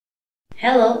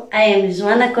Hello, I am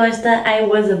Joana Costa. I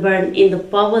was born in the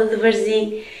Póvoa de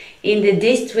Varzim in the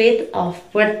district of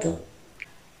Porto.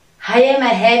 I am a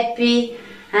happy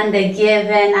and a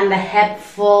given and a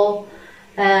helpful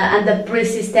and a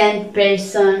persistent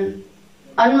person.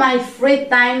 On my free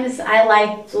times I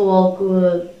like to walk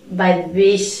by the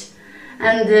beach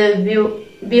and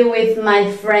be with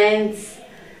my friends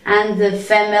and the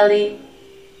family.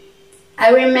 I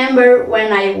remember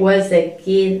when I was a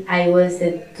kid, I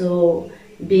wanted to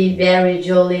be very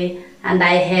jolly and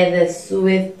I had a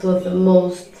sweet tooth.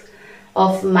 Most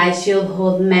of my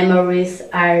childhood memories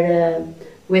are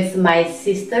with my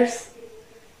sisters.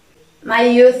 My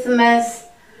youth was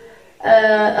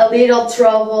a little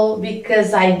trouble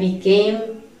because I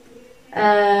became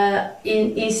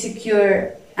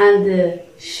insecure and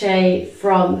shy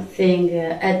from things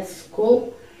at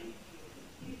school.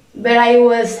 But I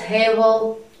was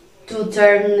able to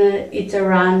turn it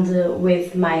around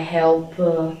with my help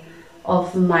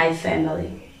of my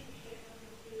family.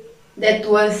 That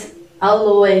was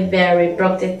always very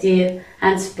protective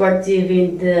and supportive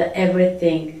in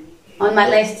everything. On my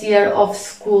last year of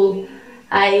school,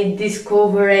 I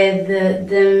discovered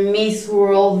the Miss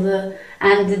World,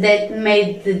 and that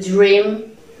made the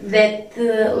dream that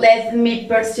let me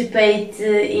participate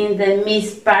in the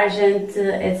Miss pageant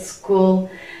at school,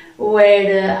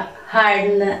 where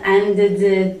earned and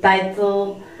the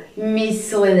title Miss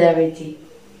Solidarity.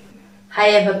 I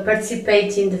have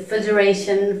participated in the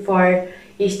Federation for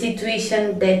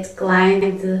institutions that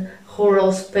climbed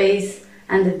rural space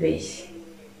and the beach.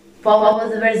 Póvoa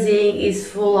de Varzim is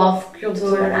full of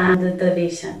culture and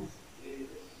tradition.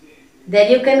 There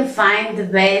you can find the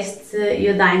best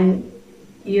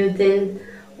Uden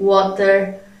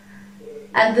water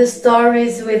and the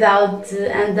stories without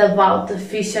and about the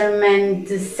fishermen,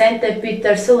 the Santa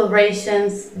Peter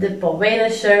celebrations, the Póvoa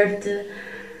shirt,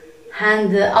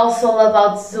 and also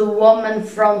about the woman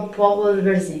from Póvoa de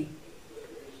Varzim.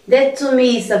 That to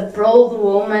me is a proud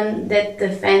woman that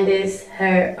defends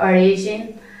her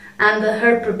origin and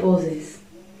her purposes.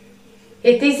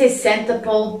 It is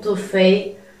essential to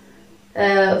fight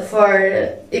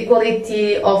for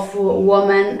equality of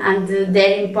women and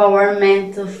their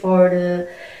empowerment, for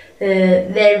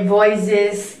their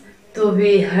voices to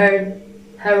be heard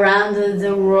around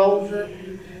the world,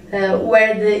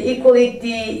 where the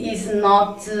equality is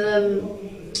not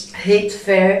hate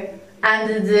fair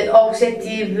and the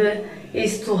objective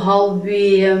is to all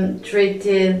be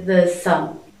treated the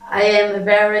same. I am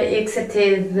very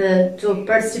excited to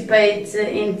participate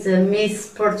in the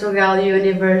Miss Portugal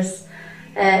Universe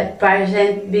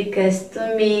pageant, because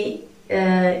to me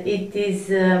it is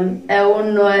an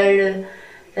honor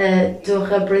to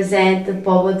represent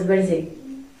Póvoa de Varzim.